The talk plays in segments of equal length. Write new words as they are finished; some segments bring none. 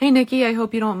Hey Nikki, I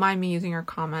hope you don't mind me using your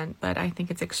comment, but I think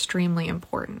it's extremely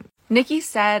important. Nikki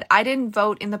said, I didn't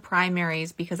vote in the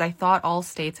primaries because I thought all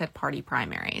states had party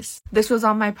primaries. This was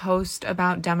on my post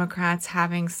about Democrats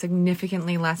having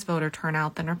significantly less voter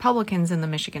turnout than Republicans in the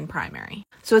Michigan primary.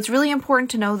 So it's really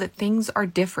important to know that things are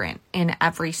different in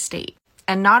every state.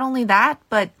 And not only that,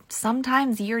 but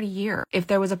sometimes year to year, if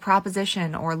there was a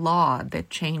proposition or law that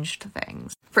changed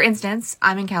things. For instance,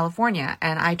 I'm in California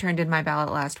and I turned in my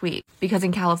ballot last week because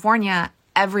in California,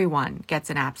 everyone gets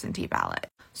an absentee ballot.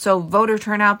 So voter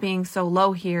turnout being so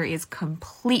low here is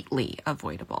completely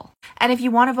avoidable. And if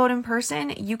you want to vote in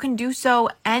person, you can do so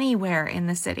anywhere in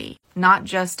the city, not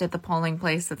just at the polling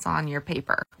place that's on your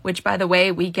paper, which by the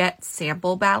way, we get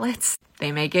sample ballots.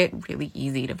 They make it really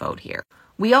easy to vote here.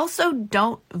 We also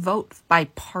don't vote by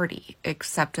party,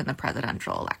 except in the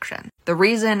presidential election. The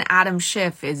reason Adam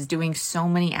Schiff is doing so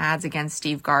many ads against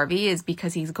Steve Garvey is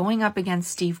because he's going up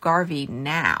against Steve Garvey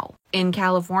now. In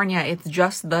California, it's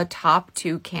just the top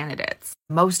two candidates.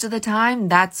 Most of the time,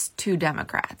 that's two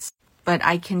Democrats. But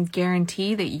I can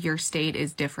guarantee that your state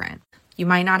is different. You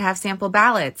might not have sample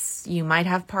ballots. You might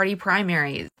have party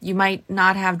primaries. You might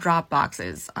not have drop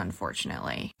boxes,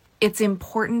 unfortunately. It's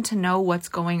important to know what's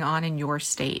going on in your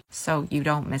state so you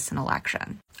don't miss an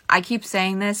election. I keep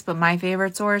saying this, but my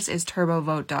favorite source is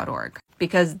turbovote.org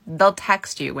because they'll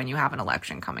text you when you have an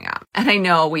election coming up. And I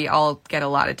know we all get a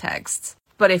lot of texts,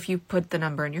 but if you put the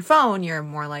number in your phone, you're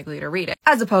more likely to read it,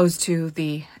 as opposed to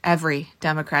the every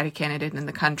Democratic candidate in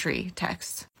the country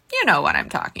text. You know what I'm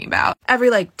talking about. Every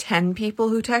 10 people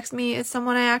who text me is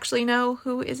someone I actually know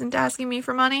who isn't asking me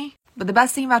for money. But the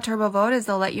best thing about TurboVote is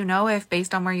they'll let you know if,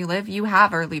 based on where you live, you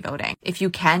have early voting. If you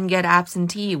can get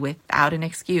absentee without an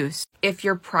excuse. If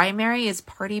your primary is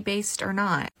party-based or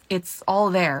not. It's all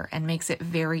there and makes it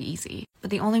very easy. But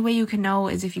the only way you can know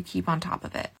is if you keep on top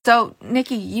of it. So,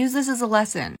 Nikki, use this as a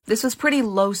lesson. This was pretty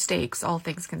low stakes, all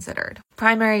things considered.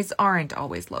 Primaries aren't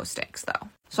always low stakes, though.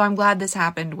 So I'm glad this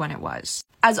happened when it was.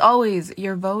 As always,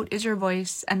 your vote is your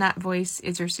voice, and that voice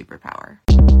is your superpower.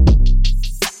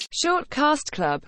 Shortcast Club